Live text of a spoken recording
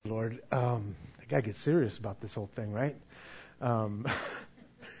Lord, I gotta get serious about this whole thing, right? Not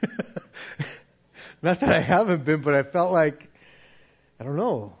that I haven't been, but I felt like, I don't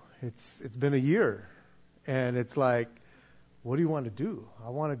know, it's been a year, and it's like, what do you want to do? I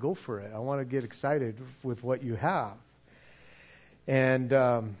want to go for it. I want to get excited with what you have. And,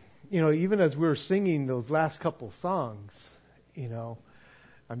 even as we were singing those last couple songs,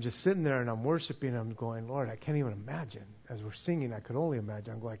 I'm just sitting there and I'm worshiping. I'm going, Lord, I can't even imagine. As we're singing, I could only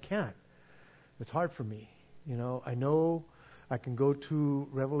imagine. I'm going, I can't. It's hard for me. I know I can go to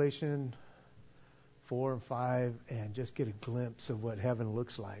Revelation 4 and 5 and just get a glimpse of what heaven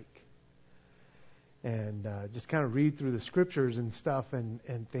looks like. And just kind of read through the scriptures and stuff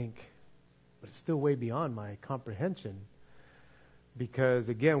and think, but it's still way beyond my comprehension. Because,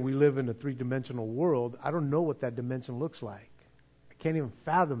 again, we live in a three-dimensional world. I don't know what that dimension looks like. I can't even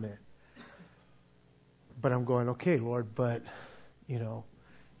fathom it. But I'm going, okay, Lord, but, you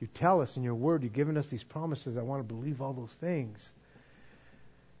tell us in your word, you've given us these promises. I want to believe all those things.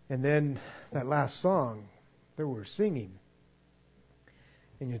 And then that last song that we're singing,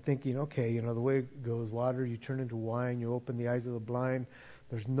 and you're thinking, okay, the way it goes, water, you turn into wine, you open the eyes of the blind.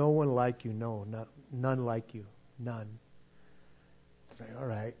 There's no one like you, none like you, none. It's like, all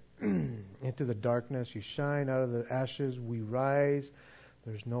right, into the darkness you shine, out of the ashes we rise.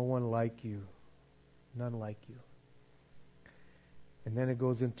 There's no one like you, none like you. And then it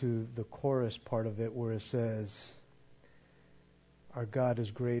goes into the chorus part of it where it says, our God is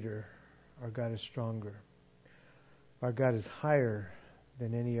greater, our God is stronger, our God is higher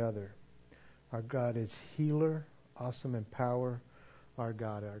than any other. Our God is healer, awesome in power, our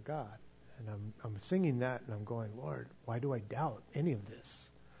God, our God. And I'm singing that and I'm going, Lord, why do I doubt any of this?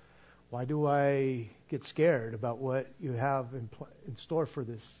 Why do I get scared about what you have in store for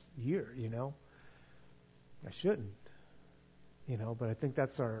this year, I shouldn't, but I think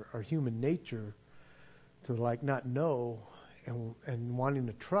that's our human nature to not know and wanting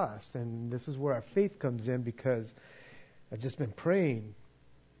to trust. And this is where our faith comes in, because I've just been praying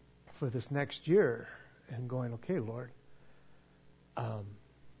for this next year and going, okay, Lord, I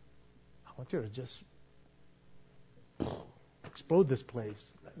want you to just explode this place.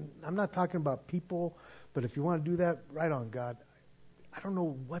 I'm not talking about people, but if you want to do that, right on, God. I don't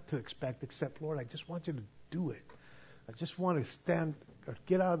know what to expect except, Lord, I just want you to do it. I just want to stand or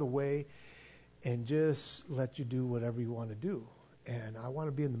get out of the way and just let you do whatever you want to do. And I want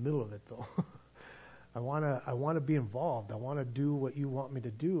to be in the middle of it, though. I want to be involved. I want to do what you want me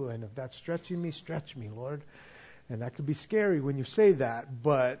to do. And if that's stretching me, stretch me, Lord. And that could be scary when you say that,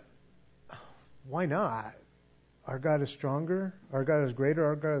 but why not? Our God is stronger. Our God is greater.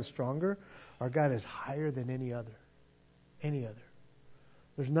 Our God is stronger. Our God is higher than any other. Any other.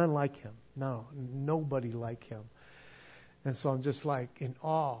 There's none like him. No, nobody like him. And so I'm just in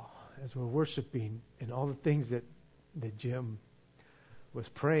awe as we're worshiping, and all the things that Jim was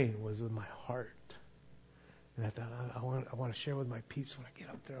praying was with my heart. And I thought, I want to share with my peeps when I get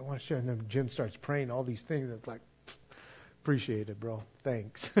up there. I want to share. And then Jim starts praying all these things. It's like, appreciate it, bro.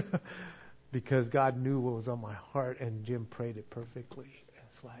 Thanks. Because God knew what was on my heart, and Jim prayed it perfectly.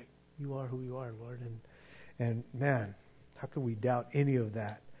 It's like, you are who you are, Lord. And man, how can we doubt any of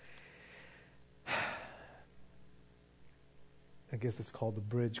that? I guess it's called the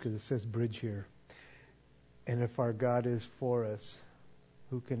bridge because it says bridge here. And if our God is for us,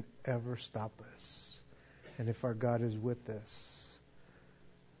 who can ever stop us? And if our God is with us,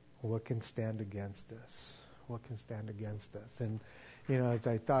 what can stand against us? What can stand against us? And, as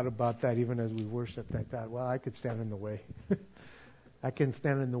I thought about that, even as we worshiped, I thought, well, I could stand in the way. I can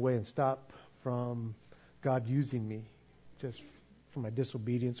stand in the way and stop from God using me just for my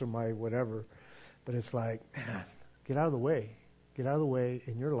disobedience or my whatever. But it's like, man, get out of the way. Get out of the way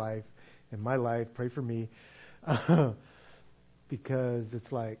in your life, in my life. Pray for me. Because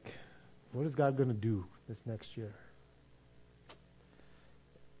it's like, what is God going to do this next year?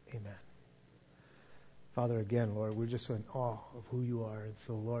 Amen. Father, again, Lord, we're just in awe of who you are. And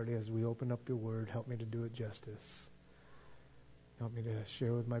so, Lord, as we open up your word, help me to do it justice. Help me to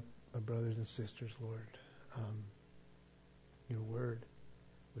share with my brothers and sisters, Lord, your word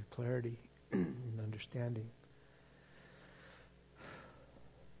with clarity and understanding.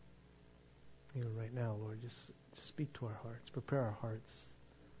 Right now, Lord, just speak to our hearts. Prepare our hearts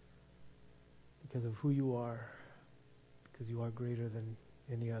because of who you are, because you are greater than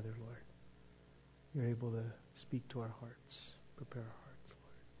any other, Lord. You're able to speak to our hearts. Prepare our hearts,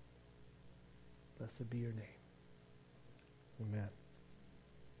 Lord. Blessed be your name.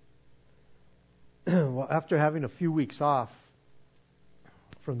 Amen. Well, after having a few weeks off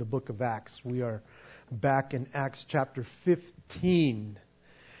from the book of Acts, we are back in Acts chapter 15.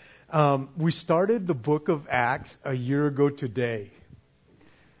 We started the book of Acts a year ago today.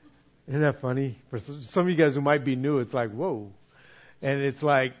 Isn't that funny? For some of you guys who might be new, it's like, whoa. And it's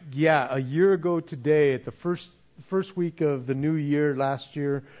like, yeah, a year ago today, at the first week of the new year last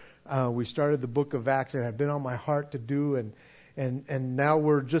year, we started the book of Acts. It had been on my heart to do, and now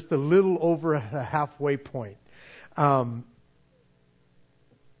we're just a little over a halfway point. And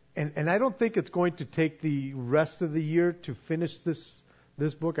I don't think it's going to take the rest of the year to finish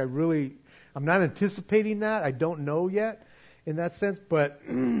this book. I'm not anticipating that. I don't know yet in that sense, but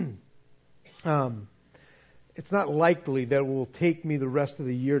it's not likely that it will take me the rest of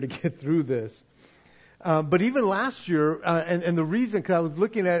the year to get through this. But even last year, and the reason, because I was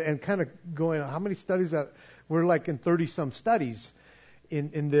looking at it and kind of going, how many studies we're like in 30-some studies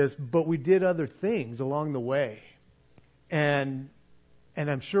in this, but we did other things along the way. And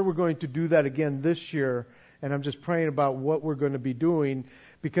I'm sure we're going to do that again this year. And I'm just praying about what we're going to be doing,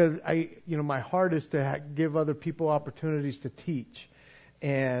 because my heart is to give other people opportunities to teach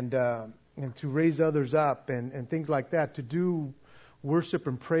and to raise others up and things like that, to do worship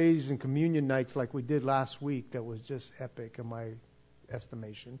and praise and communion nights like we did last week. That was just epic in my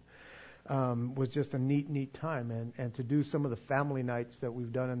estimation. Was just a neat time, and to do some of the family nights that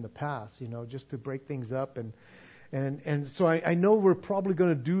we've done in the past, just to break things up and so I know we're probably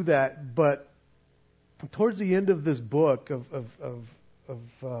going to do that, but towards the end of this book of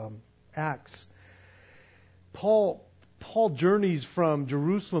Acts, Paul journeys from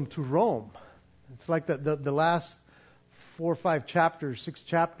Jerusalem to Rome. It's like the last 4 or 5 chapters, 6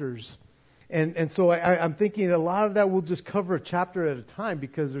 chapters. And so I'm thinking a lot of that we'll just cover a chapter at a time,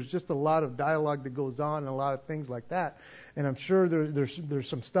 because there's just a lot of dialogue that goes on and a lot of things like that. And I'm sure there's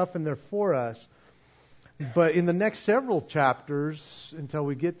some stuff in there for us. But in the next several chapters, until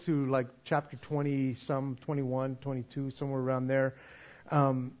we get to like chapter 20, some 21, 22, somewhere around there,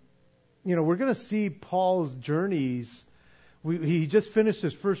 we're going to see Paul's journeys. He just finished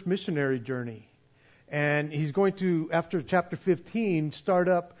his first missionary journey. And he's going to, after chapter 15, start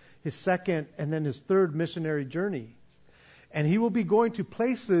up his second and then his third missionary journey. And he will be going to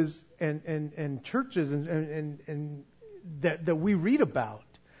places and churches and that we read about.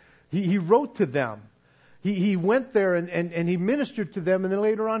 He wrote to them. He went there and he ministered to them, and then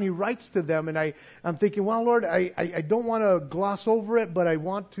later on he writes to them. And I'm thinking, well, Lord, I don't want to gloss over it, but I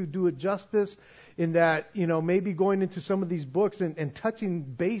want to do it justice in that, maybe going into some of these books and touching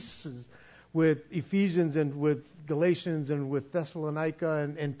bases with Ephesians and with Galatians and with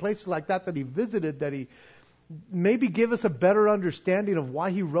Thessalonica and places like that he visited, that he maybe give us a better understanding of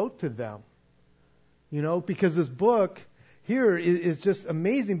why he wrote to them. Because this book here is just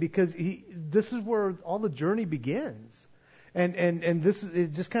amazing, because this is where all the journey begins. And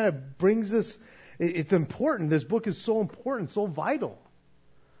it just kind of brings us, it's important. This book is so important, so vital.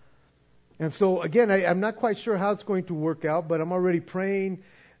 And so, again, I'm not quite sure how it's going to work out, but I'm already praying,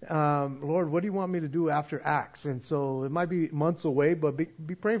 Lord, what do you want me to do after Acts? And so it might be months away, but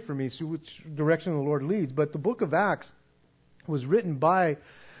be praying for me, see which direction the Lord leads. But the book of Acts was written by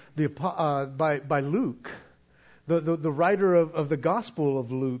Luke, the writer of the Gospel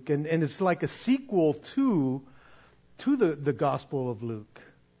of Luke, and it's like a sequel to the Gospel of Luke,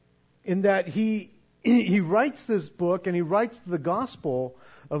 in that he writes this book and he writes the Gospel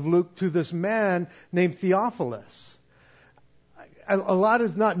of Luke to this man named Theophilus. A lot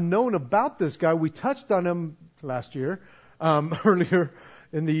is not known about this guy. We touched on him last year, earlier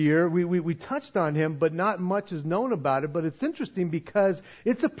in the year. We touched on him, but not much is known about it. But it's interesting because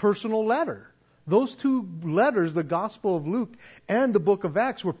it's a personal letter. Those 2 letters, the Gospel of Luke and the book of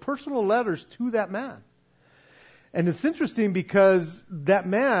Acts, were personal letters to that man. And it's interesting because that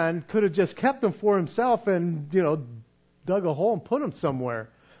man could have just kept them for himself and, dug a hole and put them somewhere.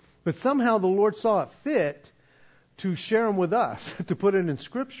 But somehow the Lord saw it fit to share them with us, to put it in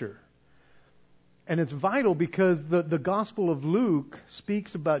Scripture. And it's vital because the Gospel of Luke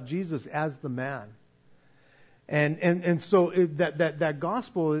speaks about Jesus as the man. And so that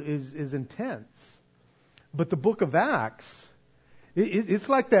gospel is intense. But the book of Acts, it's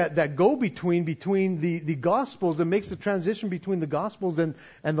like that go-between between the Gospels that makes the transition between the Gospels and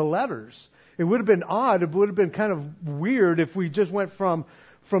the letters. It would have been odd, it would have been kind of weird if we just went from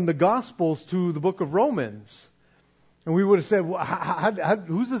the Gospels to the book of Romans. And we would have said, well,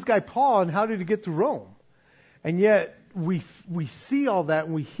 who's this guy Paul and how did he get to Rome? And yet we see all that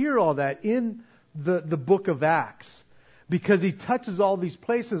and we hear all that in the book of Acts, because he touches all these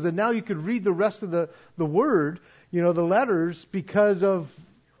places, and now you could read the rest of the word, the letters, because of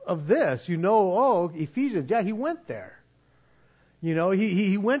this. Ephesians, yeah, he went there.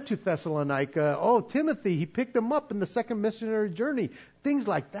 He went to Thessalonica. Timothy, he picked him up in the second missionary journey things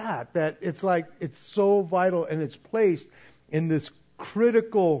like that, that it's like it's so vital, and it's placed in this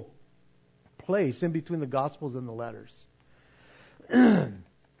critical place in between the Gospels and the letters. And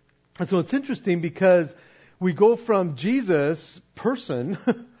so it's interesting because we go from Jesus, person,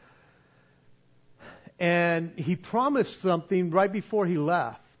 and he promised something right before he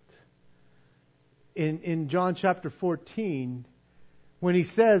left. In John chapter 14, when he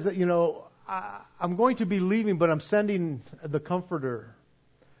says that, I'm going to be leaving, but I'm sending the Comforter.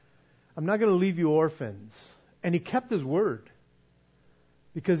 I'm not going to leave you orphans. And he kept his word.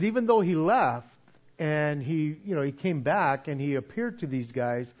 Because even though he left and he came back and he appeared to these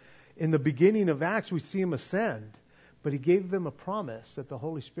guys, in the beginning of Acts we see him ascend. But he gave them a promise that the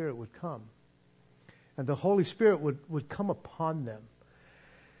Holy Spirit would come. And the Holy Spirit would come upon them.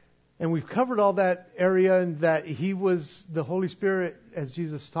 And we've covered all that area, and that he was the Holy Spirit, as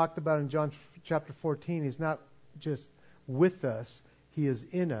Jesus talked about in John chapter 14. He's not just with us, he is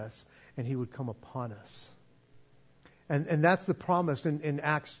in us, and he would come upon us. And that's the promise in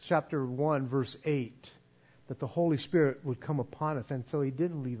Acts chapter 1, verse 8, that the Holy Spirit would come upon us. And so he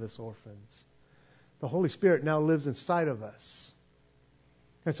didn't leave us orphans. The Holy Spirit now lives inside of us.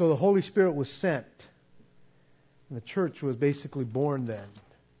 And so the Holy Spirit was sent. And the church was basically born then.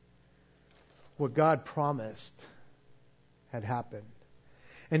 What God promised had happened.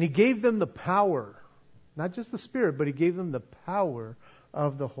 And he gave them the power, not just the Spirit, but he gave them the power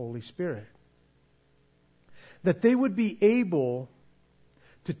of the Holy Spirit. That they would be able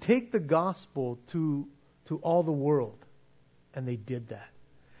to take the gospel to all the world. And they did that.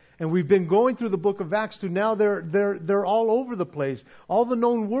 And we've been going through the book of Acts to now they're all over the place. All the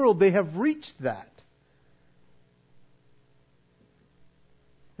known world, they have reached that.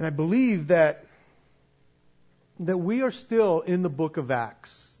 And I believe that we are still in the book of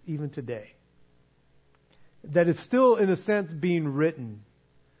Acts, even today. That it's still, in a sense, being written.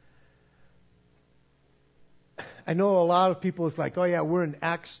 I know a lot of people is like, oh yeah, we're in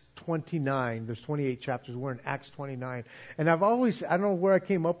Acts 29. There's 28 chapters. We're in Acts 29. And I don't know where I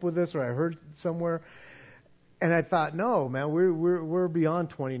came up with this, or I heard somewhere. And I thought, no, man, we're beyond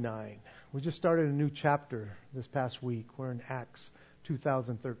 29. We just started a new chapter this past week. We're in Acts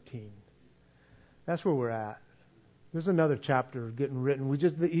 2013. That's where we're at. There's another chapter getting written.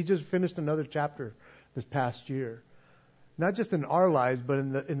 He just finished another chapter this past year. Not just in our lives, but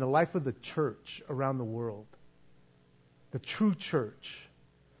in the life of the church around the world. The true church.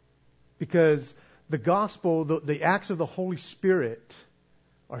 Because the gospel, the acts of the Holy Spirit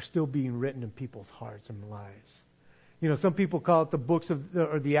are still being written in people's hearts and lives. Some people call it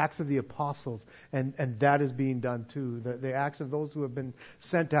the Acts of the Apostles, and that is being done too. The Acts of those who have been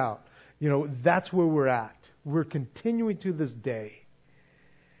sent out. That's where we're at. We're continuing to this day.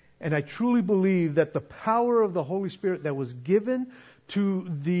 And I truly believe that the power of the Holy Spirit that was given to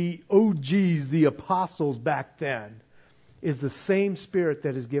the OGs, the apostles back then, is the same Spirit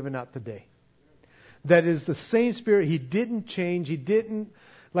that is given out today. That is the same Spirit. He didn't change. He didn't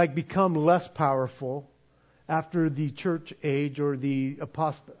become less powerful after the church age or the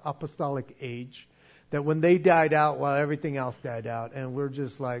apostolic age. That when they died out, while everything else died out, and we're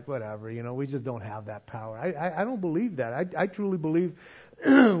just like, whatever, we just don't have that power. I don't believe that. I truly believe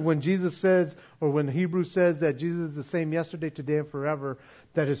when Jesus says, or when Hebrews says that Jesus is the same yesterday, today, and forever,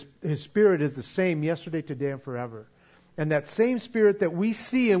 that His Spirit is the same yesterday, today, and forever. And that same Spirit that we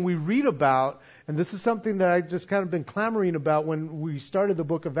see and we read about, and this is something that I just kind of been clamoring about when we started the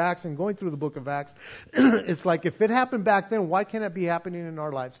book of Acts and going through the book of Acts, it's like, if it happened back then, why can't it be happening in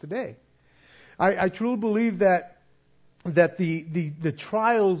our lives today? I truly believe that the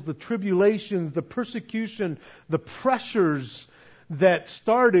trials, the tribulations, the persecution, the pressures that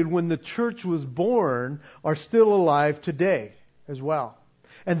started when the church was born are still alive today as well.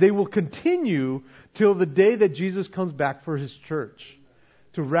 And they will continue till the day that Jesus comes back for His church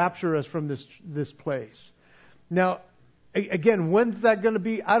to rapture us from this place. Now, again, when's that going to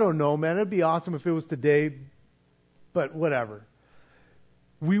be? I don't know, man. It'd be awesome if it was today, but whatever.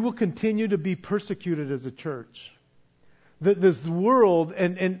 We will continue to be persecuted as a church. This world,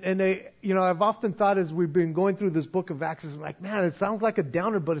 I've often thought as we've been going through this book of Acts, I'm like, man, it sounds like a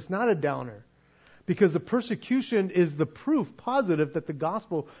downer, but it's not a downer. Because the persecution is the proof positive that the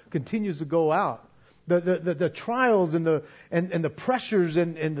gospel continues to go out. The trials and the pressures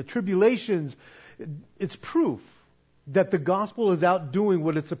and the tribulations, it's proof that the gospel is out doing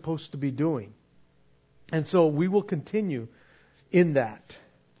what it's supposed to be doing. And so we will continue in that.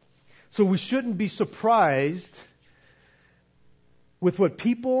 So we shouldn't be surprised with what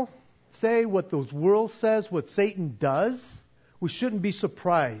people say, what the world says, what Satan does. We shouldn't be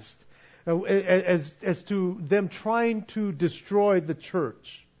surprised. as to them trying to destroy the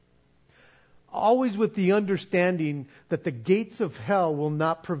church. Always with the understanding that the gates of hell will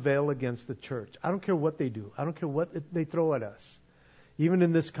not prevail against the church. I don't care what they do. I don't care what they throw at us. Even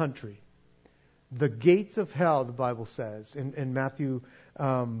in this country. The gates of hell, the Bible says, in Matthew,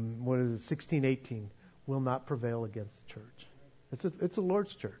 16:18, will not prevail against the church. It's a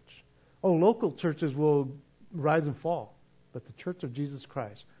Lord's church. Oh, local churches will rise and fall. But the church of Jesus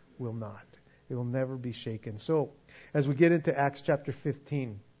Christ will not. It will never be shaken. So, as we get into Acts chapter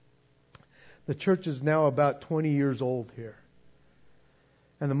 15, the church is now about 20 years old here.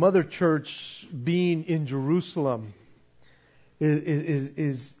 And the mother church, being in Jerusalem,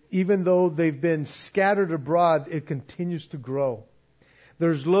 is even though they've been scattered abroad, it continues to grow.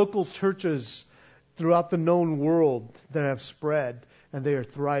 There's local churches throughout the known world that have spread, and they are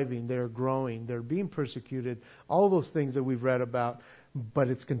thriving, they are growing, they're being persecuted, all those things that we've read about, but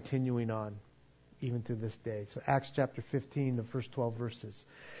it's continuing on, even to this day. So Acts chapter 15, the first 12 verses.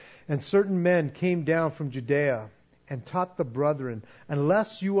 And certain men came down from Judea and taught the brethren,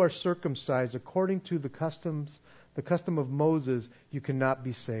 unless you are circumcised according to the custom of Moses, you cannot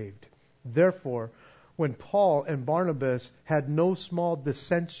be saved. Therefore, when Paul and Barnabas had no small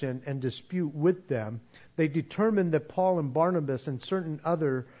dissension and dispute with them, they determined that Paul and Barnabas and certain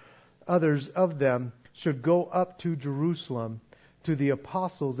others of them should go up to Jerusalem to the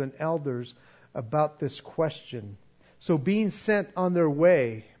apostles and elders about this question. So being sent on their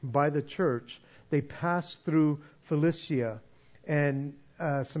way by the church, they passed through Philistia and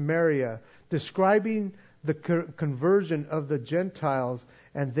Samaria, describing the conversion of the Gentiles,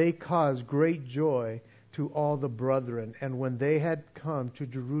 and they caused great joy to all the brethren. And when they had come to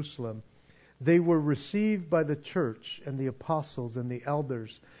Jerusalem, they were received by the church and the apostles and the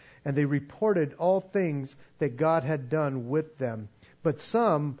elders, and they reported all things that God had done with them. But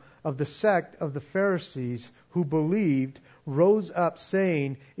some of the sect of the Pharisees who believed rose up,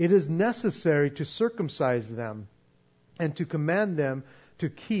 saying, "It is necessary to circumcise them and to command them to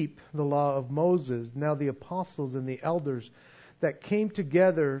keep the law of Moses." Now the apostles and the elders that came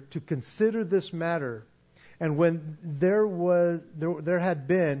together to consider this matter, and when there had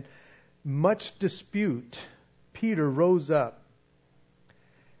been much dispute, Peter rose up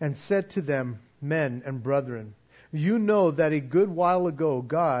and said to them, "Men and brethren, you know that a good while ago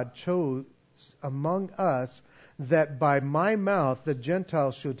God chose among us that by my mouth the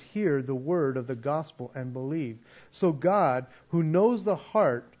Gentiles should hear the word of the gospel and believe. So God, who knows the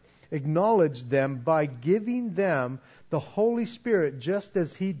heart, acknowledged them by giving them the Holy Spirit just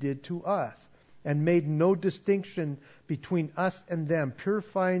as He did to us, and made no distinction between us and them,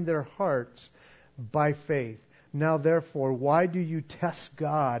 purifying their hearts by faith. Now therefore, why do you test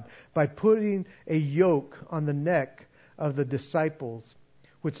God by putting a yoke on the neck of the disciples,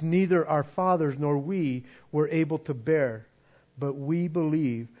 which neither our fathers nor we were able to bear? But we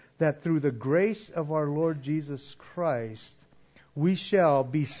believe that through the grace of our Lord Jesus Christ, we shall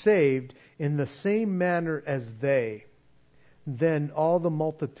be saved in the same manner as they. Then all the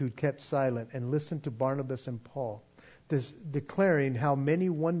multitude kept silent and listened to Barnabas and Paul, declaring how many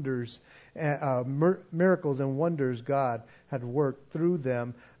wonders, miracles and wonders God had worked through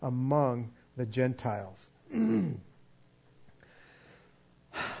them among the Gentiles.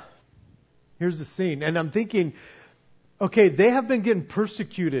 Here's the scene. And I'm thinking, okay, they have been getting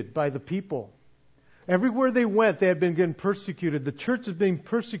persecuted by the people. Everywhere they went, they had been getting persecuted. The church is being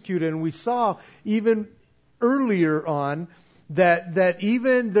persecuted. And we saw even earlier on that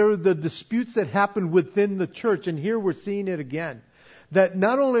even there were the disputes that happened within the church. And here we're seeing it again. That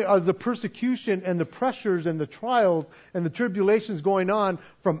not only are the persecution and the pressures and the trials and the tribulations going on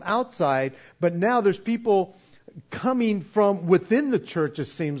from outside, but now there's people coming from within the church, it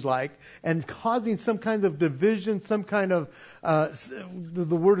seems like, and causing some kind of division, some kind of,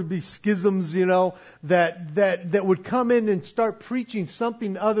 the word would be schisms, that would come in and start preaching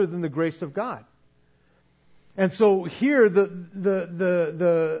something other than the grace of God. And so here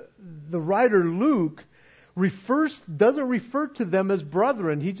the writer Luke doesn't refer to them as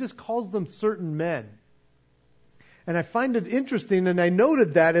brethren. He just calls them certain men. And I find it interesting, and I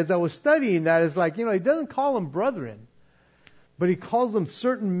noted that as I was studying that, is like, he doesn't call them brethren, but he calls them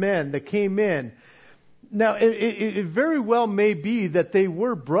certain men that came in. Now, it very well may be that they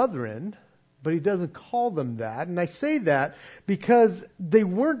were brethren, but he doesn't call them that. And I say that because they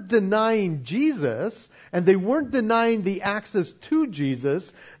weren't denying Jesus, and they weren't denying the access to Jesus.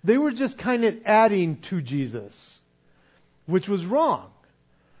 They were just kind of adding to Jesus, which was wrong.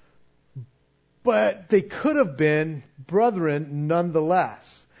 But they could have been brethren nonetheless.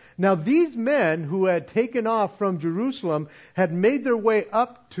 Now these men who had taken off from Jerusalem had made their way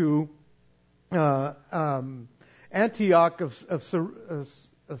up to Antioch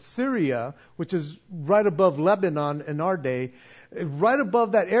of Syria, which is right above Lebanon in our day, right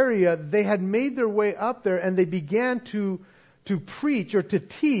above that area, they had made their way up there, and they began to preach or to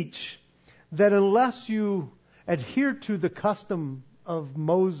teach that unless you adhere to the custom of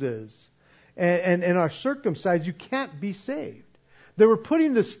Moses and are circumcised, you can't be saved. They were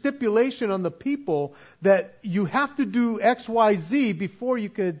putting the stipulation on the people that you have to do X, Y, Z before you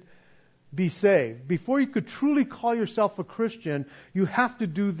could be saved. Before you could truly call yourself a Christian, you have to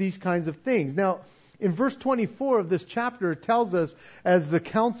do these kinds of things. Now, in verse 24 of this chapter, it tells us, as the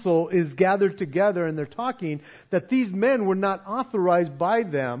council is gathered together and they're talking, that these men were not authorized by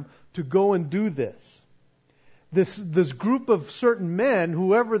them to go and do this. This group of certain men,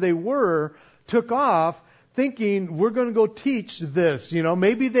 whoever they were, took off thinking, we're going to go teach this.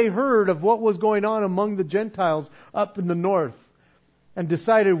 Maybe they heard of what was going on among the Gentiles up in the north and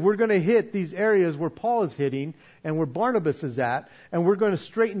decided, we're going to hit these areas where Paul is hitting and where Barnabas is at, and we're going to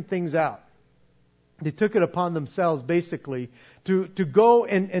straighten things out. They took it upon themselves, basically, to go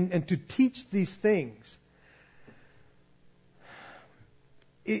and to teach these things.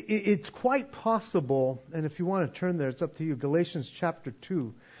 It's quite possible, and if you want to turn there, it's up to you, Galatians chapter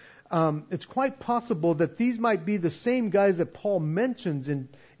 2. It's quite possible that these might be the same guys that Paul mentions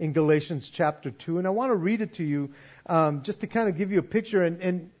in Galatians chapter 2. And I want to read it to you just to kind of give you a picture.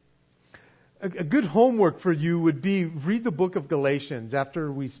 And a good homework for you would be read the book of Galatians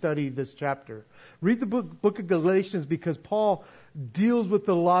after we study this chapter. Read the book of Galatians, because Paul deals with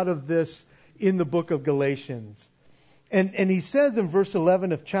a lot of this in the book of Galatians. And he says in verse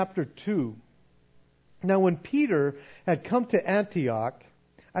 11 of chapter 2, "Now when Peter had come to Antioch,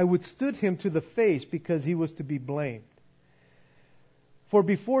 I withstood him to the face because he was to be blamed. For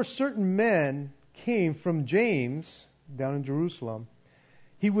before certain men came from James, down in Jerusalem,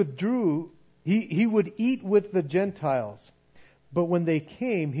 he would eat with the Gentiles. But when they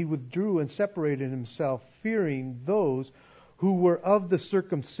came, he withdrew and separated himself, fearing those who were of the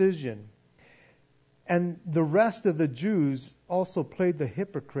circumcision. And the rest of the Jews also played the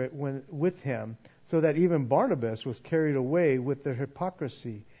hypocrite with him, so that even Barnabas was carried away with their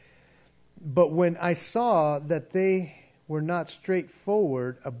hypocrisy. But when I saw that they were not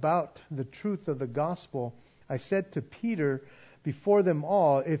straightforward about the truth of the gospel, I said to Peter before them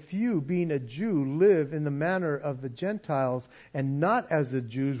all, if you, being a Jew, live in the manner of the Gentiles and not as the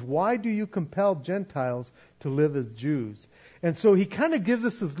Jews, why do you compel Gentiles to live as Jews?" And so he kind of gives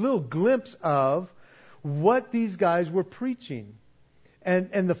us this little glimpse of what these guys were preaching.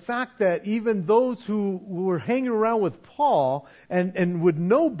 And the fact that even those who were hanging around with Paul and would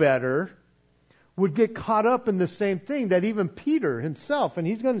know better would get caught up in the same thing, that even Peter himself, and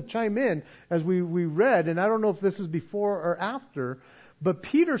he's going to chime in as we read, and I don't know if this is before or after, but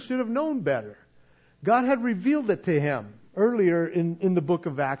Peter should have known better. God had revealed it to him earlier in the book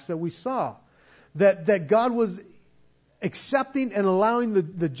of Acts that we saw, that God was accepting and allowing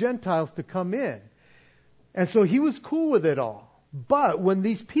the Gentiles to come in. And so he was cool with it all. But when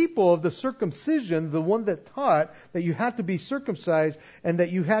these people of the circumcision, the one that taught that you had to be circumcised and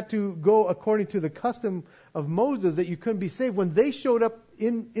that you had to go according to the custom of Moses, that you couldn't be saved, when they showed up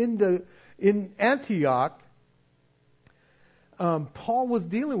in Antioch, Paul was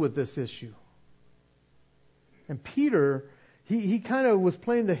dealing with this issue. And Peter, he kind of was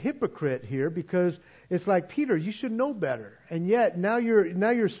playing the hypocrite here, because it's like, Peter, you should know better. And yet now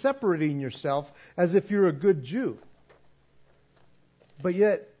you're separating yourself as if you're a good Jew. But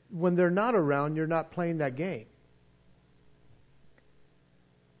yet, when they're not around, you're not playing that game.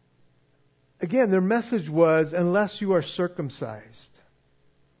 Again, their message was, unless you are circumcised.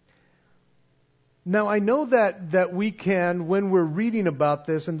 Now, I know that we can, when we're reading about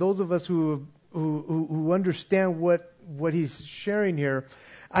this, and those of us who understand what he's sharing here,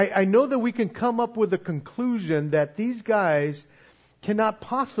 I know that we can come up with a conclusion that these guys cannot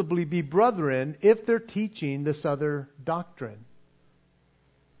possibly be brethren if they're teaching this other doctrine.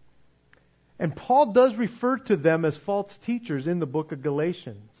 And Paul does refer to them as false teachers in the book of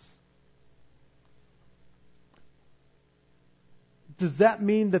Galatians. Does that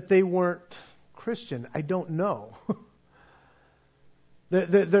mean that they weren't Christian? I don't know.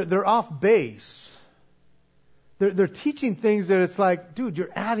 They're off base. They're teaching things that it's like, dude,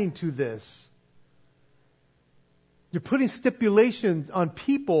 you're adding to this. You're putting stipulations on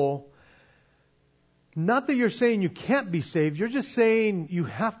people. Not that you're saying you can't be saved. You're just saying you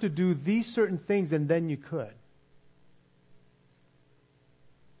have to do these certain things and then you could.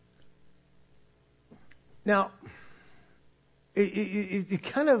 Now, it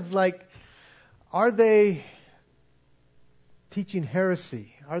kind of like, are they teaching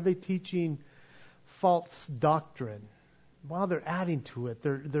heresy? Are they teaching false doctrine, while they're adding to it,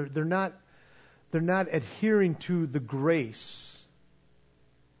 they're not adhering to the grace.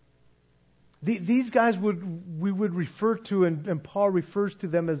 These guys we would refer to, and Paul refers to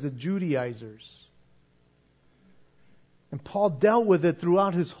them as the Judaizers. And Paul dealt with it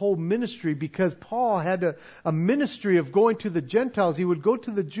throughout his whole ministry, because Paul had a ministry of going to the Gentiles. He would go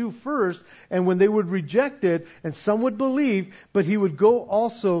to the Jew first, and when they would reject it, and some would believe, but he would go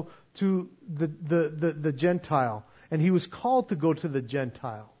also to the Gentile. And he was called to go to the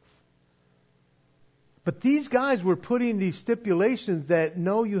Gentiles. But these guys were putting these stipulations that,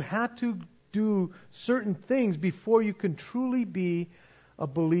 no, you had to do certain things before you can truly be a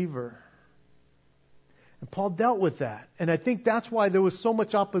believer. And Paul dealt with that. And I think that's why there was so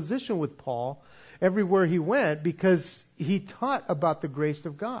much opposition with Paul everywhere he went, because he taught about the grace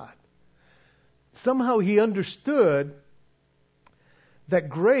of God. Somehow he understood that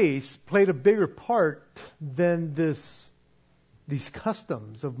grace played a bigger part than these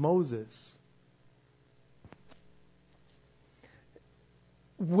customs of Moses.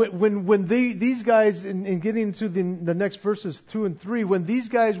 When these guys, in getting to the next verses 2 and 3, when these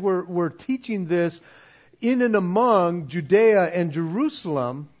guys were teaching this in and among Judea and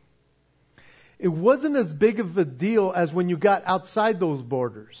Jerusalem, it wasn't as big of a deal as when you got outside those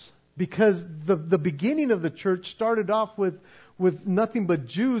borders. Because the beginning of the church started off with nothing but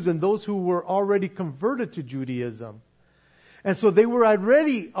Jews and those who were already converted to Judaism. And so they were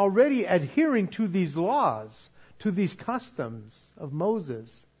already adhering to these laws, to these customs of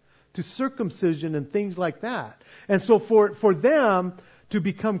Moses, to circumcision and things like that. And so for them to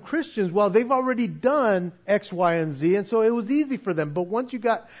become Christians, well, they've already done X, Y, and Z, and so it was easy for them. But once you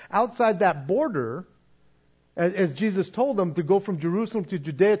got outside that border, as Jesus told them, to go from Jerusalem to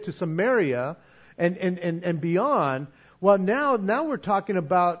Judea to Samaria and beyond, well, now we're talking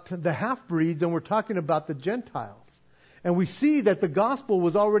about the half-breeds, and we're talking about the Gentiles. And we see that the gospel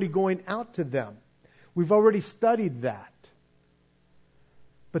was already going out to them. We've already studied that.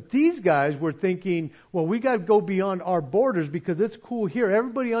 But these guys were thinking, well, we got to go beyond our borders because it's cool here.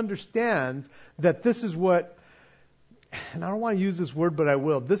 Everybody understands that this is what, and I don't want to use this word, but I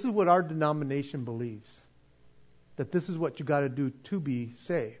will. This is what our denomination believes. That this is what you got to do to be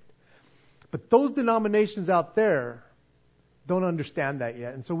saved. But those denominations out there don't understand that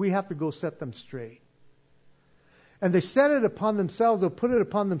yet. And so we have to go set them straight. And they set it upon themselves, they'll put it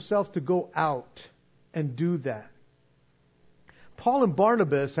upon themselves to go out and do that. Paul and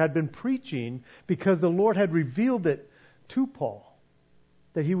Barnabas had been preaching because the Lord had revealed it to Paul,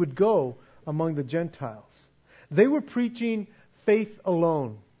 that he would go among the Gentiles. They were preaching faith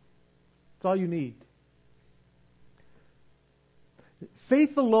alone. That's all you need.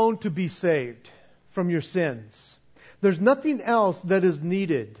 Faith alone to be saved from your sins. There's nothing else that is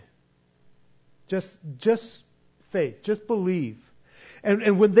needed. Just faith. Just believe.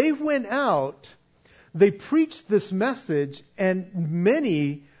 And when they went out, they preached this message, and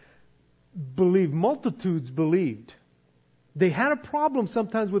many believed. Multitudes believed. They had a problem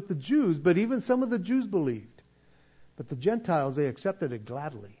sometimes with the Jews, but even some of the Jews believed. But the Gentiles, they accepted it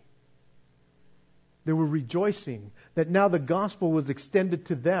gladly. They were rejoicing that now the gospel was extended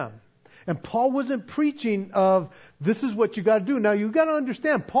to them. And Paul wasn't preaching of, this is what you got to do. Now you got to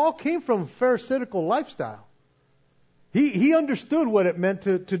understand, Paul came from a Pharisaical lifestyle. He understood what it meant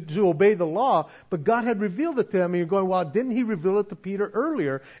to obey the law, but God had revealed it to him. And you're going, well, didn't he reveal it to Peter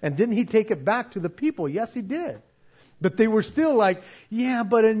earlier? And didn't he take it back to the people? Yes, he did. But they were still like, yeah,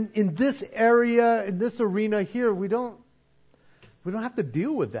 but in this area, in this arena here, we don't have to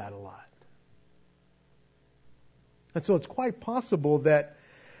deal with that a lot. And so it's quite possible that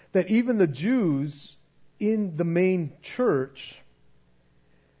even the Jews in the main church,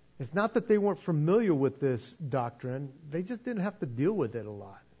 it's not that they weren't familiar with this doctrine, they just didn't have to deal with it a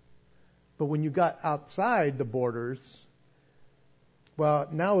lot. But when you got outside the borders, well,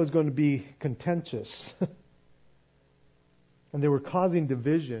 now it's going to be contentious. And they were causing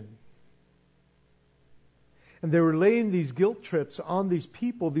division. And they were laying these guilt trips on these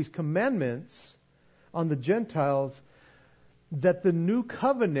people, these commandments on the Gentiles that the new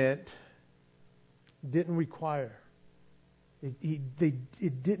covenant didn't require. It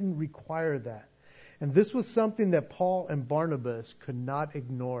didn't require that. And this was something that Paul and Barnabas could not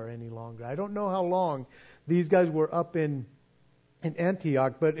ignore any longer. I don't know how long these guys were up in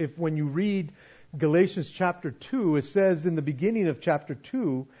Antioch, but when you read Galatians chapter 2, it says in the beginning of chapter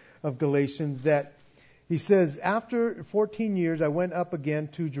 2 of Galatians that he says, after 14 years I went up again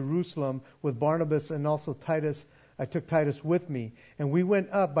to Jerusalem with Barnabas and also Titus. I took Titus with me. And we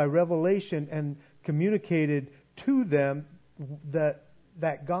went up by revelation and communicated to them that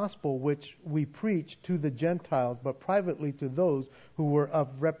that gospel which we preach to the Gentiles, but privately to those who were of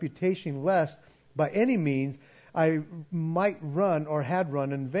reputation, lest by any means I might run or had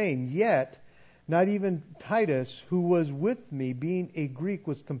run in vain. Yet not even Titus, who was with me, being a Greek,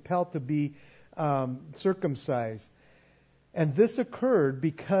 was compelled to be circumcised. And this occurred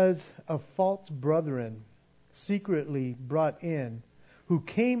because of false brethren secretly brought in, who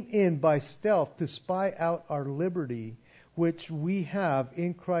came in by stealth to spy out our liberty, which we have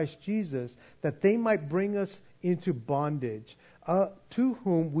in Christ Jesus, that they might bring us into bondage, to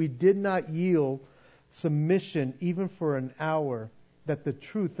whom we did not yield submission even for an hour, that the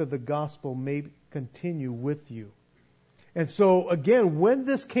truth of the gospel may continue with you. And so, again, when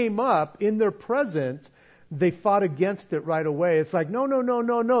this came up in their presence, they fought against it right away. It's like,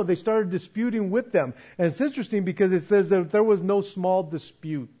 no. They started disputing with them. And it's interesting because it says that there was no small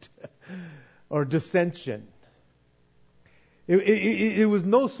dispute or dissension. It was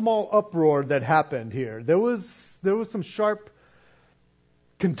no small uproar that happened here. There was some sharp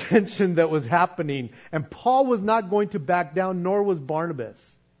contention that was happening. And Paul was not going to back down, nor was Barnabas.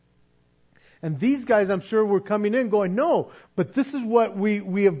 And these guys, I'm sure, were coming in going, no, but this is what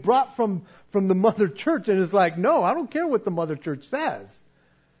we have brought from the mother church. And it's like, no, I don't care what the mother church says.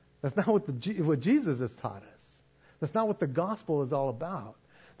 That's not what Jesus has taught us. That's not what the gospel is all about.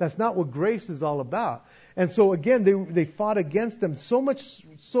 That's not what grace is all about. And so again, they fought against them. So much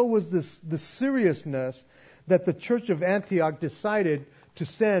so was the seriousness that the church of Antioch decided to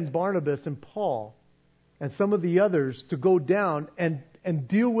send Barnabas and Paul and some of the others to go down and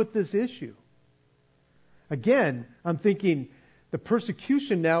deal with this issue. Again, I'm thinking the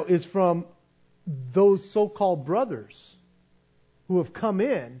persecution now is from those so-called brothers who have come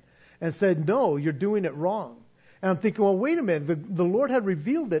in and said, no, you're doing it wrong. And I'm thinking, well, wait a minute. The Lord had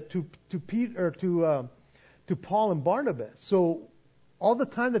revealed it to Peter, to Paul and Barnabas. So all the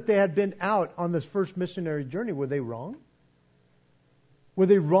time that they had been out on this first missionary journey, were they wrong? Were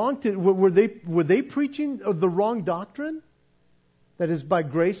they wrong? Were they preaching the wrong doctrine? That is by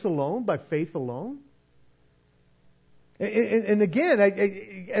grace alone, by faith alone? And again,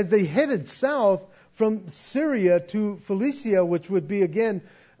 as they headed south from Syria to Cilicia, which would be again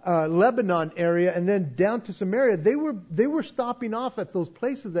Lebanon area, and then down to Samaria, they were stopping off at those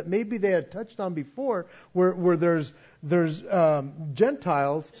places that maybe they had touched on before, where there's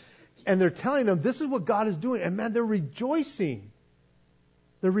Gentiles, and they're telling them this is what God is doing, and man, they're rejoicing.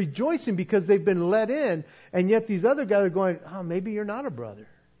 They're rejoicing because they've been let in, and yet these other guys are going, oh, maybe you're not a brother.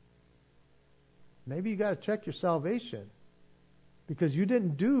 Maybe you got to check your salvation because you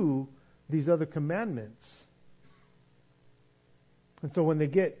didn't do these other commandments. And so when they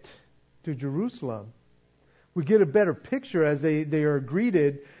get to Jerusalem, we get a better picture as they are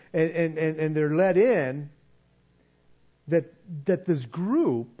greeted and they're let in that this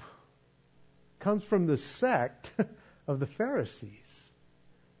group comes from the sect of the Pharisees.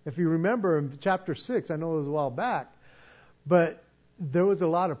 If you remember in chapter 6, I know it was a while back, but there was a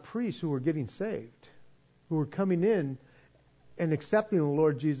lot of priests who were getting saved, who were coming in and accepting the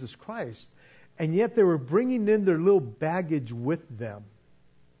Lord Jesus Christ. And yet they were bringing in their little baggage with them.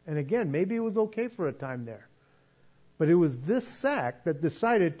 And again, maybe it was okay for a time there. But it was this sect that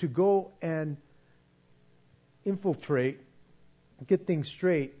decided to go and infiltrate, get things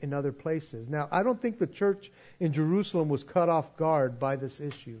straight in other places. Now, I don't think the church in Jerusalem was caught off guard by this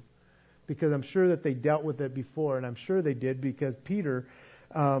issue, because I'm sure that they dealt with it before, and I'm sure they did because Peter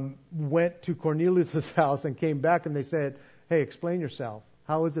went to Cornelius' house and came back and they said, hey, explain yourself.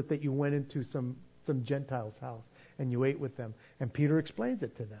 How is it that you went into some Gentiles' house and you ate with them? And Peter explains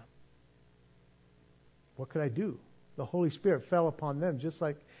it to them. What could I do? The Holy Spirit fell upon them just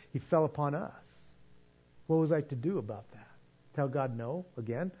like He fell upon us. What was I to do about that? Tell God no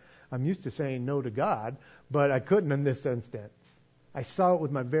again? I'm used to saying no to God, but I couldn't in this instance. I saw it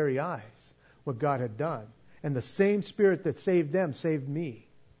with my very eyes, what God had done. And the same Spirit that saved them saved me.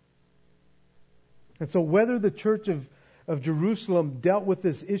 And so whether the church of Jerusalem dealt with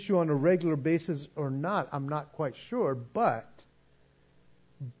this issue on a regular basis or not, I'm not quite sure. But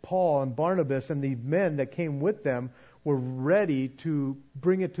Paul and Barnabas and the men that came with them were ready to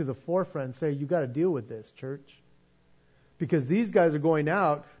bring it to the forefront and say, you got to deal with this, church. Because these guys are going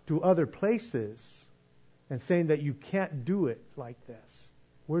out to other places and saying that you can't do it like this.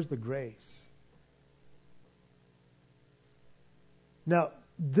 Where's the grace? Now,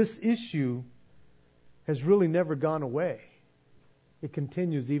 this issue has really never gone away. It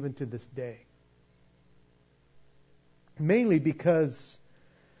continues even to this day. Mainly because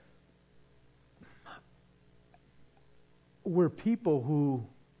we're people who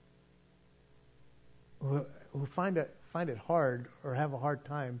find find it hard or have a hard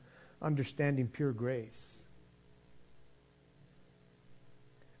time understanding pure grace.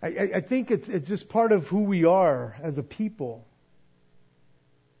 I think it's just part of who we are as a people.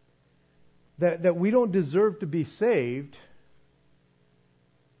 That we don't deserve to be saved.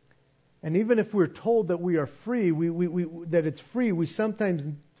 And even if we're told that we are free, that it's free, we sometimes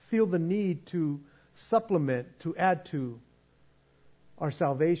feel the need to supplement, to add to our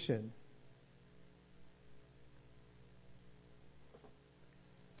salvation.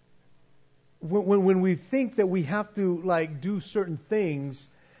 When we think that we have to do certain things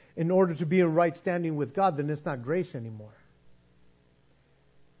in order to be in right standing with God, then it's not grace anymore.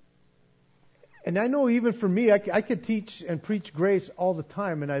 And I know even for me, I could teach and preach grace all the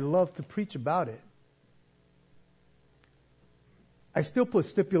time, and I love to preach about it. I still put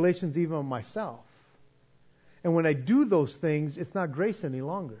stipulations even on myself. And when I do those things, it's not grace any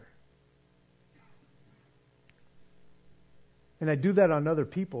longer. And I do that on other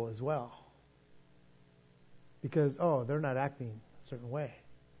people as well. Because, they're not acting a certain way.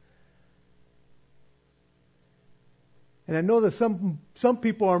 And I know that some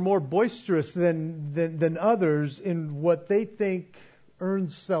people are more boisterous than others in what they think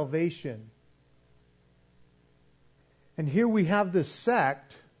earns salvation. And here we have this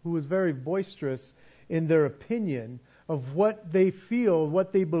sect who is very boisterous in their opinion of what they feel,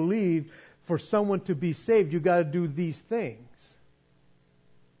 what they believe. For someone to be saved, you've got to do these things.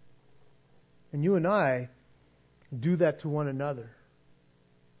 And you and I do that to one another.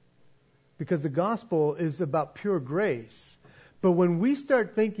 Because the gospel is about pure grace. But when we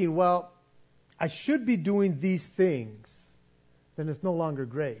start thinking, well, I should be doing these things, then it's no longer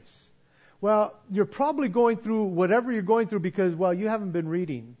grace. Well, you're probably going through whatever you're going through because, you haven't been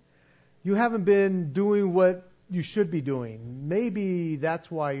reading. You haven't been doing what you should be doing. Maybe that's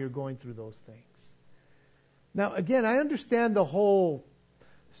why you're going through those things. Now, again, I understand the whole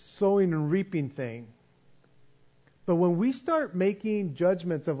sowing and reaping thing. But when we start making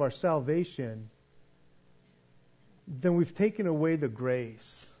judgments of our salvation, then we've taken away the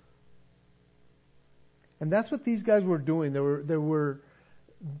grace. And that's what these guys were doing. They were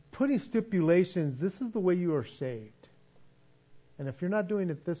putting stipulations. This is the way you are saved. And if you're not doing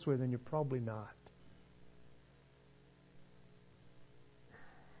it this way, then you're probably not.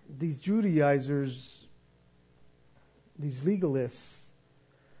 These Judaizers, these legalists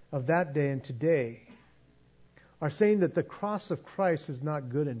of that day and today, are saying that the cross of Christ is not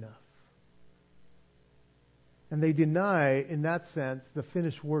good enough. And they deny, in that sense, the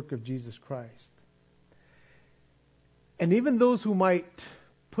finished work of Jesus Christ. And even those who might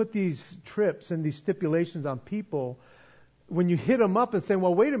put these trips and these stipulations on people, when you hit them up and say,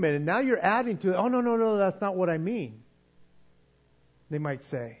 well, wait a minute, now you're adding to it. Oh, no, that's not what I mean. They might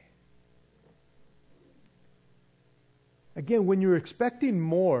say. Again, when you're expecting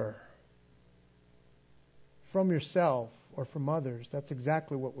more from yourself or from others, that's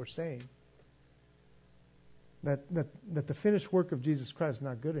exactly what we're saying. That the finished work of Jesus Christ is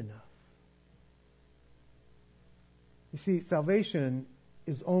not good enough. You see, salvation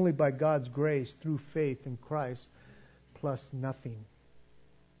is only by God's grace through faith in Christ plus nothing.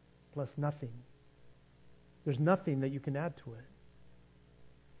 Plus nothing. There's nothing that you can add to it.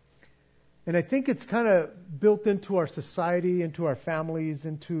 And I think it's kind of built into our society, into our families,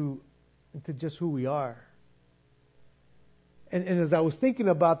 into just who we are. And as I was thinking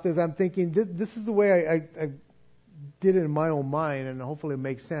about this, I'm thinking, this is the way I did it in my own mind, and hopefully it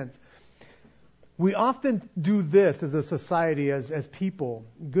makes sense. We often do this as a society, as people.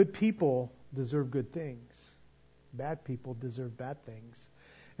 Good people deserve good things. Bad people deserve bad things.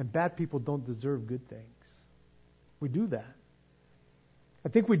 And bad people don't deserve good things. We do that. I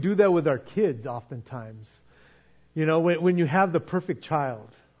think we do that with our kids oftentimes. You know, when you have the perfect child,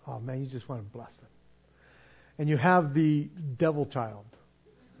 oh man, you just want to bless them. And you have the devil child.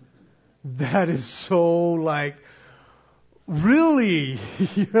 That is so really,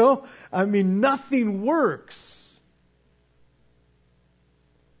 nothing works.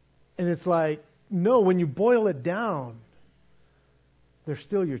 And it's like, no, when you boil it down, they're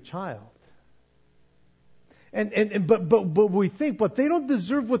still your child. But we think, but they don't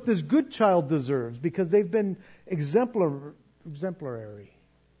deserve what this good child deserves because they've been exemplary.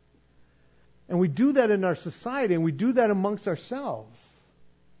 And we do that in our society, and we do that amongst ourselves.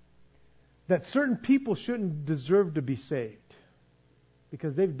 That certain people shouldn't deserve to be saved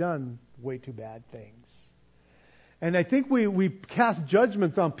because they've done way too bad things. And I think we cast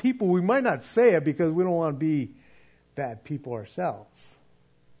judgments on people. We might not say it because we don't want to be bad people ourselves.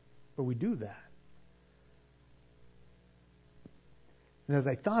 But we do that. And as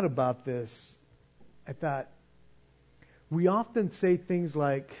I thought about this, I thought, we often say things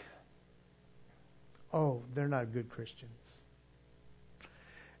like, oh, they're not good Christians.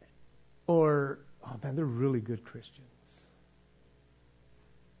 Or, oh man, they're really good Christians.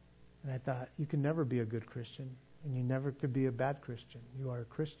 And I thought, you can never be a good Christian, and you never could be a bad Christian. You are a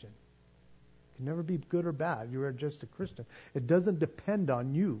Christian. You can never be good or bad. You are just a Christian. It doesn't depend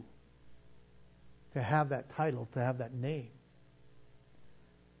on you to have that title, to have that name.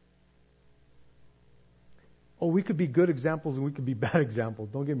 Oh, we could be good examples and we could be bad examples.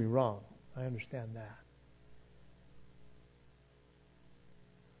 Don't get me wrong. I understand that.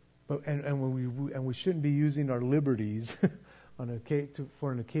 But and we shouldn't be using our liberties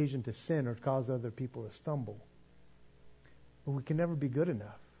for an occasion to sin or cause other people to stumble. But we can never be good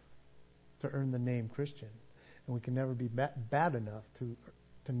enough to earn the name Christian, and we can never be bad enough to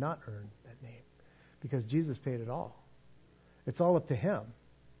not earn that name, because Jesus paid it all. It's all up to Him.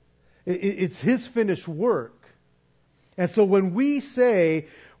 It's His finished work. And so when we say,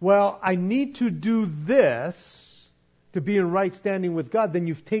 well, I need to do this to be in right standing with God, then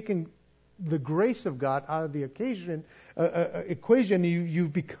you've taken the grace of God out of the equation.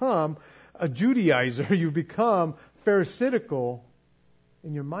 You've become a Judaizer. You've become Pharisaical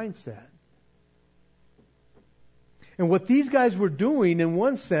in your mindset. And what these guys were doing, in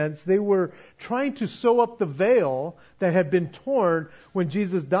one sense, they were trying to sew up the veil that had been torn when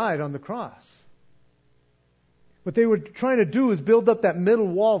Jesus died on the cross. What they were trying to do is build up that middle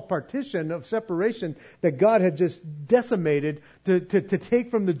wall of partition, of separation, that God had just decimated to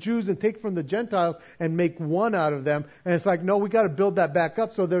take from the Jews and take from the Gentiles and make one out of them. And it's like, no, we got to build that back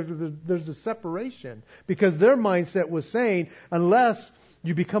up. So there's a separation. Because their mindset was saying, unless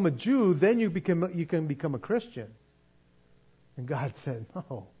you become a Jew, then you can become a Christian. And God said,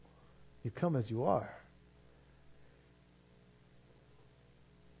 no, you come as you are.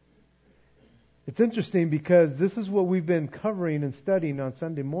 It's interesting because this is what we've been covering and studying on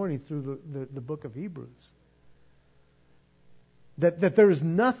Sunday morning through the book of Hebrews. That there is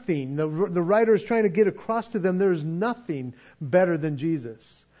nothing, the writer is trying to get across to them, there is nothing better than Jesus.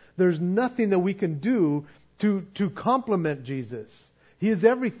 There's nothing that we can do to complement Jesus. He is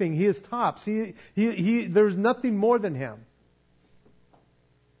everything. He is tops. There's nothing more than Him.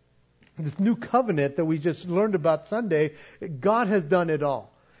 This new covenant that we just learned about Sunday, God has done it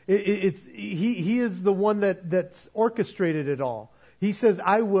all. He is the one that's orchestrated it all. He says,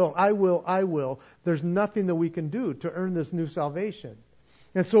 I will, I will, I will. There's nothing that we can do to earn this new salvation.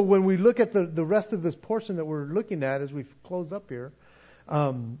 And so when we look at the rest of this portion that we're looking at as we close up here,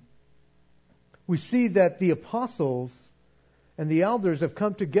 we see that the apostles and the elders have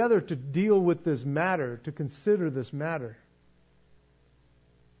come together to deal with this matter, to consider this matter.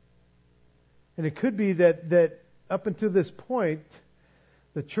 And it could be that up until this point,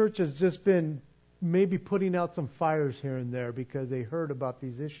 the church has just been maybe putting out some fires here and there because they heard about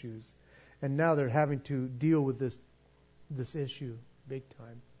these issues. And now they're having to deal with this issue big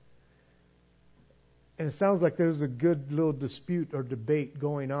time. And it sounds like there's a good little dispute or debate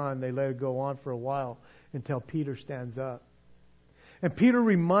going on. They let it go on for a while until Peter stands up. And Peter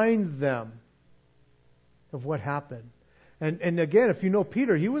reminds them of what happened. And again, if you know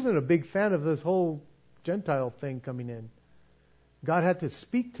Peter, he wasn't a big fan of this whole Gentile thing coming in. God had to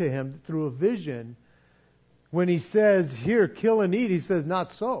speak to him through a vision. When He says, here, kill and eat, He says,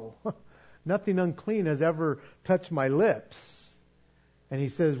 not so. Nothing unclean has ever touched my lips. And He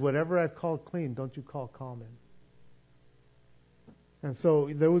says, whatever I've called clean, don't you call common. And so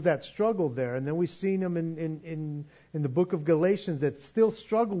there was that struggle there. And then we've seen him in the book of Galatians that still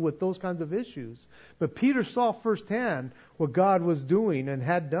struggle with those kinds of issues. But Peter saw firsthand what God was doing and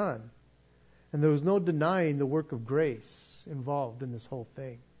had done. And there was no denying the work of grace involved in this whole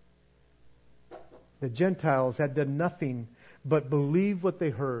thing. The Gentiles had done nothing but believe what they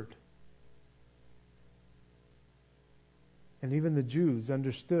heard. And even the Jews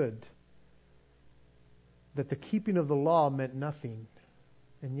understood that the keeping of the law meant nothing,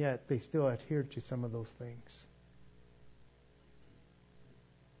 and yet they still adhered to some of those things.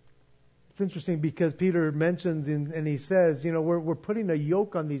 It's interesting because Peter mentions and he says, we're putting a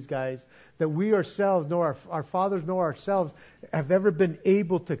yoke on these guys that we ourselves, nor our fathers, nor ourselves have ever been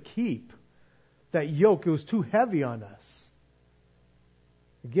able to keep. That yoke, it was too heavy on us.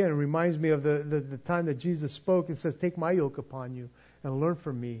 Again, it reminds me of the time that Jesus spoke and says, take my yoke upon you and learn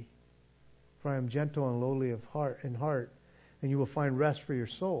from me. For I am gentle and lowly of heart, and you will find rest for your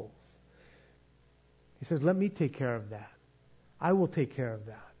souls. He says, let me take care of that. I will take care of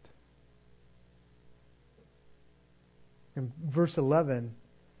that. In verse 11,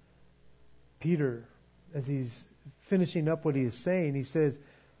 Peter, as he's finishing up what he is saying, he says,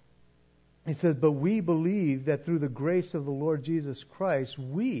 He says, but we believe that through the grace of the Lord Jesus Christ,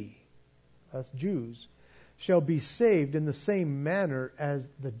 we, us Jews, shall be saved in the same manner as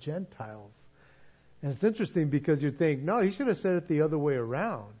the Gentiles. And it's interesting because you think, no, he should have said it the other way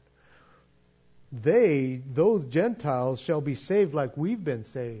around. Those Gentiles, shall be saved like we've been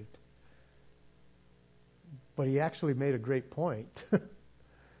saved. But he actually made a great point.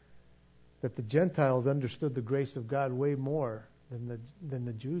 That the Gentiles understood the grace of God way more than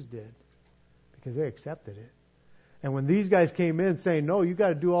the Jews did. Because they accepted it. And when these guys came in saying, no, you got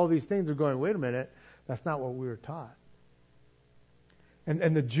to do all these things, they're going, wait a minute, that's not what we were taught.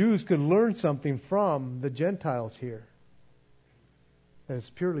 And the Jews could learn something from the Gentiles here. That it's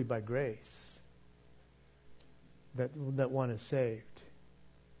purely by grace that one is saved.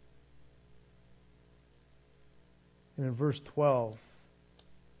 And in verse 12, it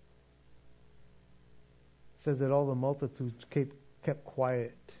says that all the multitudes kept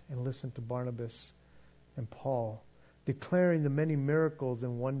quiet and listened to Barnabas and Paul, declaring the many miracles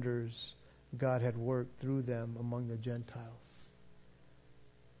and wonders God had worked through them among the Gentiles.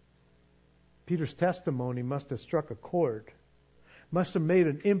 Peter's testimony must have struck a chord, must have made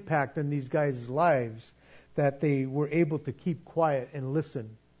an impact in these guys' lives, that they were able to keep quiet and listen.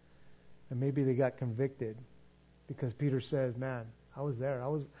 And maybe they got convicted because Peter says, man, I was there.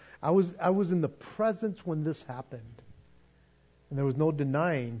 I was in the presence when this happened. And there was no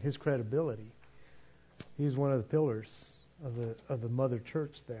denying his credibility. He was one of the pillars of the mother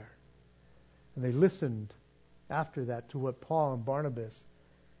church there. And they listened after that to what Paul and Barnabas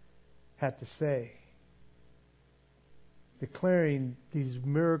had to say, declaring these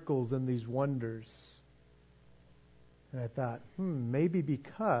miracles and these wonders. And I thought, maybe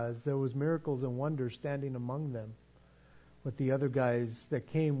because there was miracles and wonders standing among them with the other guys that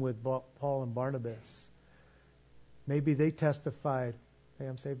came with Paul and Barnabas, maybe they testified, hey,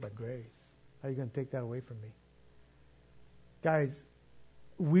 I'm saved by grace. How are you going to take that away from me? Guys,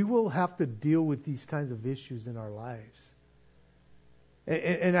 we will have to deal with these kinds of issues in our lives.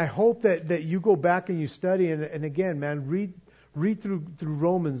 And I hope that you go back and you study, and again, man, read through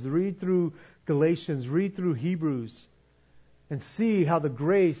Romans, read through Galatians, read through Hebrews, and see how the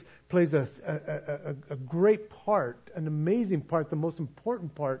grace plays a great part, an amazing part, the most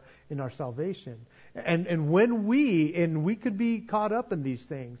important part in our salvation. And when we could be caught up in these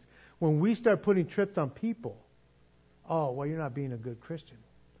things, when we start putting trips on people, oh, well, you're not being a good Christian.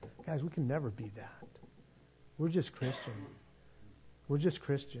 Guys, we can never be that. We're just Christian. We're just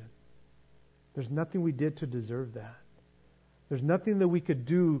Christian. There's nothing we did to deserve that. There's nothing that we could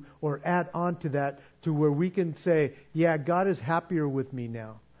do or add on to that to where we can say, yeah, God is happier with me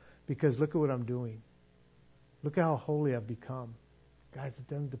now because look at what I'm doing. Look at how holy I've become. Guys, it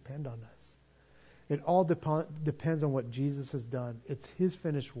doesn't depend on us. It all depends on what Jesus has done. It's His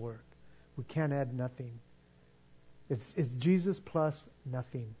finished work. We can't add nothing. It's Jesus plus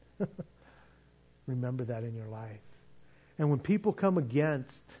nothing. Remember that in your life. And when people come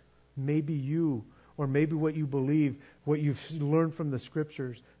against maybe you or maybe what you believe, what you've learned from the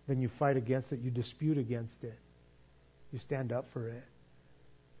Scriptures, then you fight against it. You dispute against it. You stand up for it.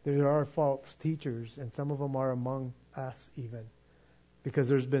 There are false teachers, and some of them are among us even. Because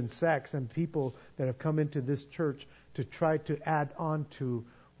there's been sects and people that have come into this church to try to add on to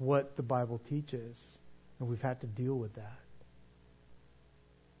what the Bible teaches. And we've had to deal with that.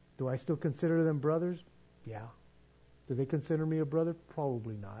 Do I still consider them brothers? Yeah. Do they consider me a brother?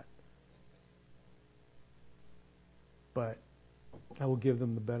 Probably not. But I will give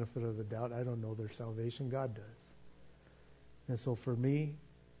them the benefit of the doubt. I don't know their salvation. God does. And so for me,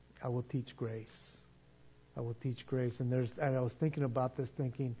 I will teach grace. I will teach grace. And I was thinking about this,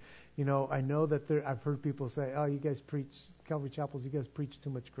 thinking, I know that I've heard people say, oh, you guys preach, Calvary Chapels, you guys preach too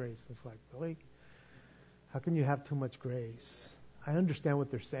much grace. It's like, really? How can you have too much grace? I understand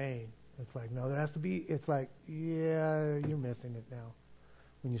what they're saying. It's like, no, there has to be, it's like, yeah, you're missing it now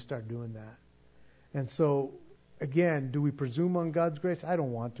when you start doing that. And so, again, do we presume on God's grace? I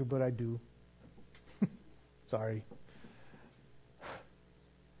don't want to, but I do. Sorry.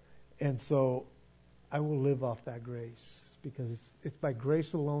 And so, I will live off that grace because it's by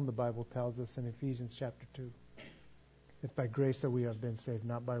grace alone, the Bible tells us in Ephesians chapter 2. It's by grace that we have been saved,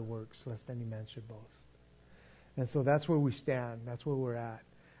 not by works, lest any man should boast. And so that's where we stand. That's where we're at.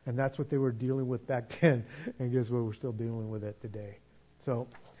 And that's what they were dealing with back then. And guess what? We're still dealing with it today. So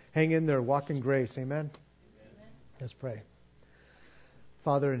hang in there. Walk in grace. Amen? Amen. Let's pray.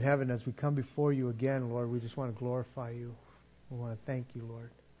 Father in heaven, as we come before you again, Lord, we just want to glorify you. We want to thank you,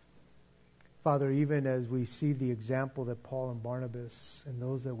 Lord. Father, even as we see the example that Paul and Barnabas and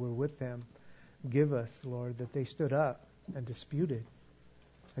those that were with them give us, Lord, that they stood up and disputed.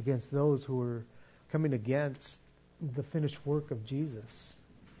 against those who were coming against the finished work of Jesus,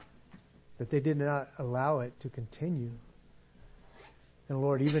 that they did not allow it to continue. And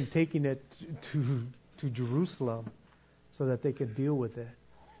Lord, even taking it to Jerusalem so that they could deal with it.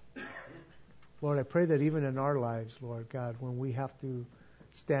 Lord, I pray that even in our lives, Lord God, when we have to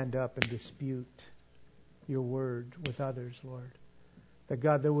stand up and dispute your word with others, Lord, that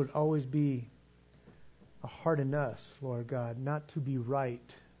God, there would always be a heart in us, Lord God, not to be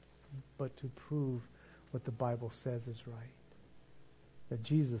right, but to prove what the Bible says is right. That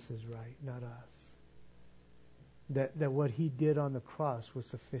Jesus is right, not us. That what he did on the cross was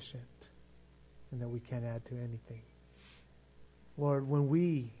sufficient, and that we can't add to anything. Lord, when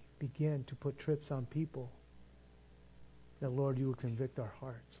we begin to put trips on people, that, Lord, you will convict our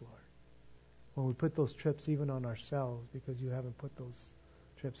hearts, Lord. When we put those trips even on ourselves, because you haven't put those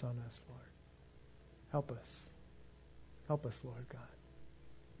trips on us, Lord. Help us. Help us, Lord God.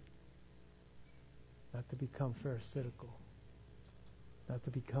 Not to become pharisaical. Not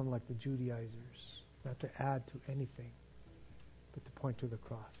to become like the Judaizers. Not to add to anything, but to point to the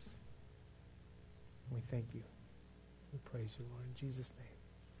cross. We thank you. We praise you, Lord. In Jesus' name.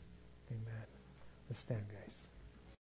 Amen. Let's stand, guys.